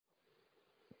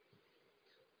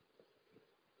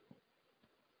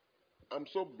I'm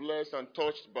so blessed and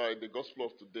touched by the gospel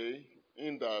of today,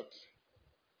 in that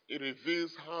it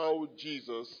reveals how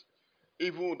Jesus,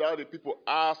 even without the people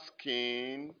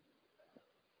asking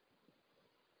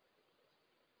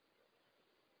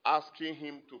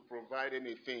him to provide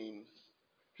anything,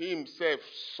 he himself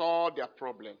saw their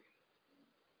problem.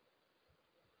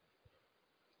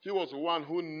 He was the one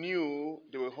who knew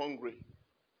they were hungry.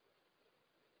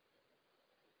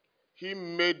 He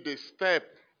made the step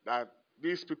that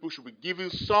these people should be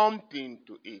given something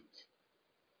to eat.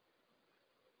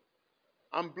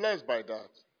 I'm blessed by that.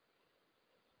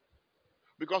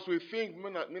 Because we think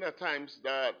many times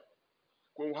that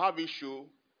when we have issue,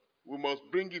 we must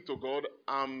bring it to God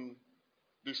and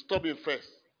disturb him first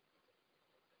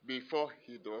before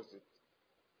he does it.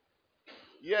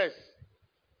 Yes,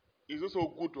 it's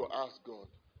also good to ask God.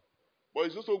 But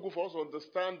it's also good for us to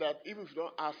understand that even if you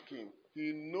don't ask him,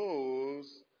 he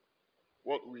knows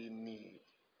what we need.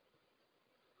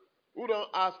 We don't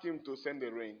ask him to send the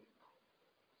rain.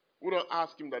 We don't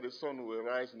ask him that the sun will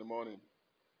rise in the morning.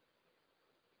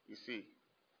 You see.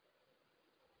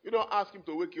 You don't ask him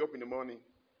to wake you up in the morning.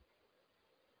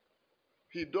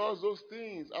 He does those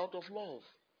things out of love.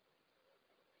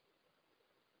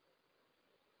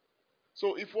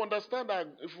 So if we understand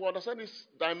this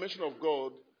dimension of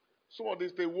God, some of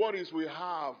the worries we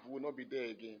have will not be there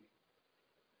again.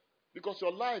 Because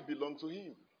your life belongs to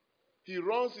him. He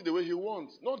runs it the way he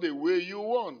wants, not the way you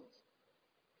want.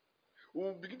 We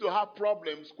will begin to have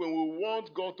problems when we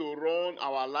want God to run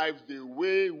our lives the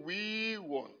way we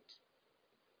want.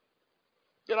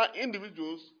 There are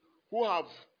individuals who have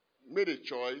made a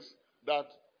choice that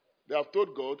they have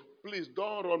told God, please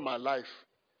don't run my life.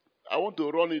 I want to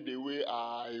run it the way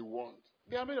I want.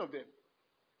 There are many of them.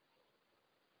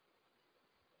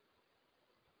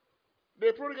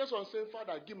 The prodigal son said,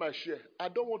 Father, give my share. I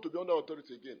don't want to be under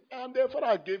authority again. And the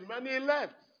father gave him and he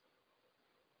left.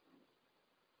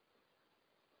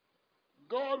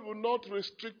 God will not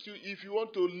restrict you if you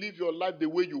want to live your life the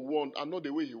way you want and not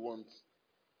the way he wants.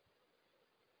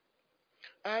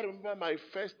 I remember my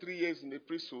first 3 years in the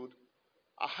priesthood,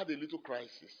 I had a little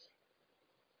crisis.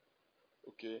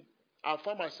 Okay? I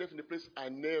found myself in a place I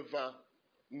never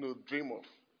dream of.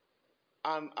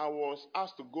 And I was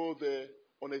asked to go there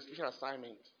on a special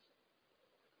assignment.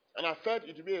 And I felt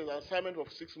it would be an assignment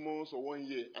of 6 months or 1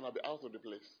 year, and I'll be out of the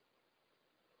place.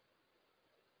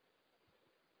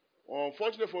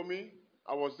 Unfortunately for me,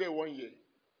 I was there 1 year,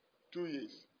 2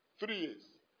 years, 3 years.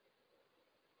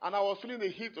 And I was feeling the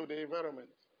heat of the environment.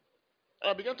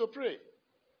 And I began to pray.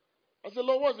 I said,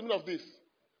 Lord, what's the meaning of this?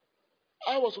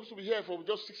 I was supposed to be here for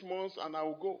just 6 months and I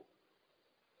will go.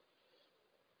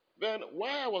 Then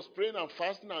while I was praying and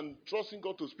fasting and trusting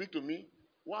God to speak to me,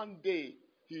 one day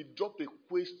he dropped a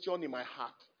question in my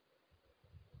heart.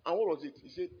 And what was it? He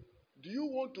said, do you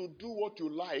want to do what you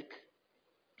like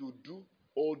to do,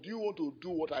 or do you want to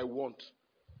do what I want?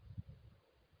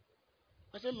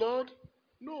 I said, Lord,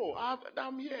 no,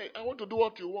 I'm here. I want to do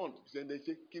what you want. Then they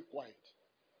say, keep quiet.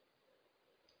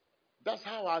 That's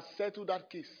how I settled that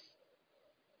case.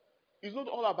 It's not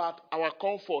all about our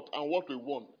comfort and what we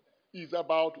want. It's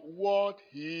about what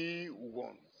he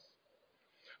wants.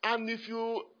 And if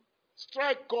you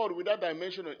strike God with that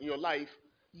dimension in your life,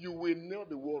 you will never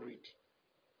be worried.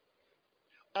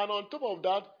 And on top of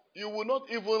that, you will not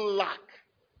even lack.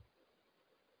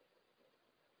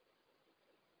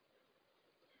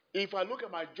 If I look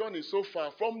at my journey so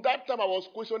far, from that time I was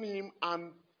questioning him,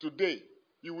 and today,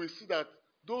 you will see that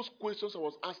those questions I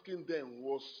was asking them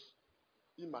was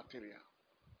immaterial.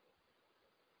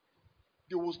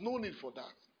 There was no need for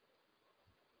that.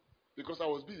 Because I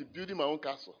was busy building my own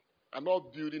castle and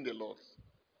not building the Lord's.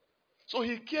 So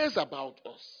he cares about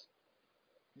us.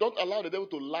 Don't allow the devil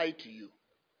to lie to you.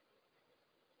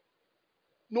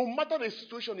 No matter the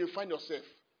situation you find yourself,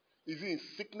 is it in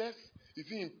sickness?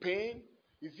 Is it in pain?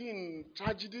 Is it in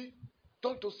tragedy?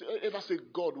 Don't ever say,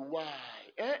 God,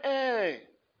 why?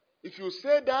 If you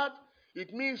say that,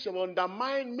 it means you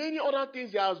undermine many other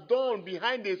things he has done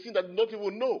behind the scene that you don't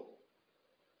even know.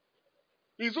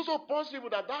 It's also possible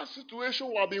that that situation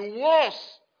will have been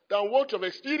worse than what you've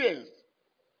experienced.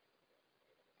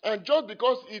 And just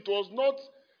because it was not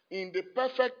in the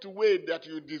perfect way that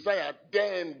you desired,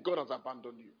 then God has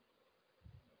abandoned you.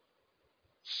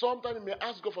 Sometimes you may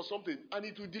ask God for something and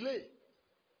it will delay.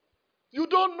 You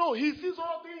don't know. He sees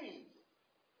all things.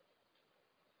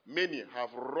 Many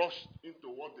have rushed into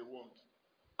what they want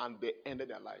and they ended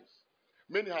their lives.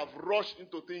 Many have rushed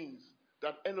into things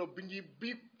that end up being a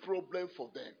big problem for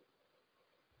them.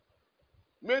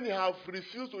 Many have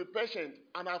refused to be patient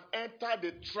and have entered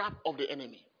the trap of the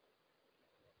enemy.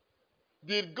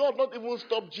 Did God not even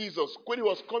stop Jesus when he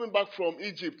was coming back from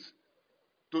Egypt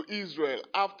to Israel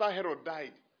after Herod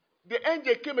died? The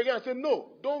angel came again and said, no,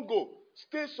 don't go.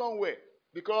 Stay somewhere.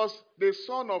 Because the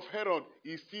son of Herod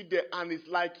is still there and it's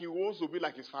like he wants to be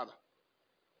like his father.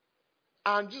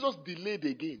 And Jesus delayed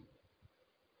again.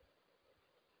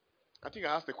 I think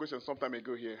I asked a question some time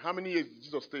ago here. How many years did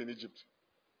Jesus stay in Egypt?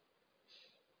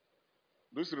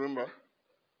 Do you still remember?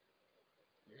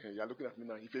 Yeah, you're looking at me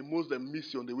now. If a Muslim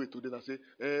meets you on the way today and say,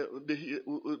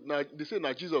 they say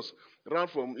now Jesus ran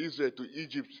from Israel to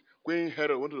Egypt when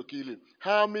Herod wanted to kill him.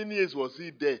 How many years was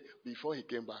he there before he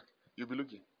came back? You'll be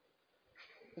looking.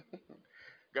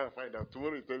 Gotta find out.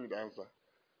 Tomorrow you tell me the answer.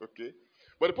 Okay?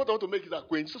 But the point I want to make is that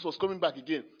when Jesus was coming back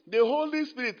again, the Holy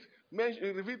Spirit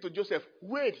revealed to Joseph,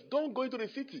 wait, don't go into the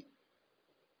city.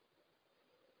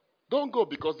 Don't go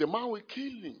because the man will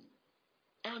kill him.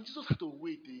 And Jesus had to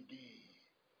wait again.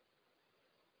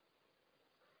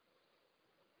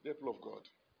 People of God,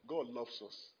 God loves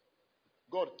us.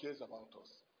 God cares about us.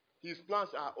 His plans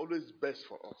are always best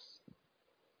for us.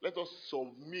 Let us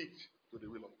submit to the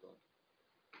will of God.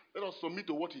 Let us submit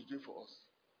to what He's doing for us.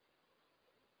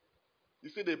 You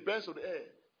see, the birds of the air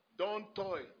don't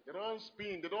toy, they don't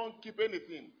spin, they don't keep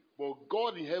anything. But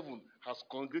God in heaven has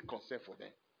great concern for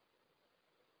them.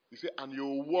 He said, and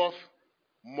you're worth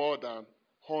more than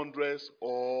hundreds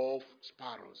of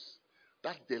sparrows.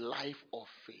 That's the life of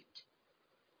faith.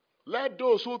 Let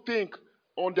those who think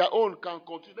on their own can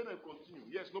continue. Let them continue.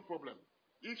 Yes, no problem.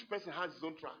 Each person has his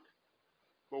own track.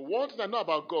 But one thing I know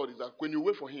about God is that when you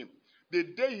wait for Him, the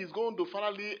day He's going to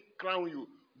finally crown you,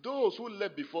 those who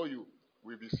left before you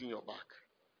will be seeing your back.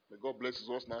 May God bless His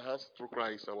words in our hearts through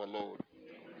Christ our Lord.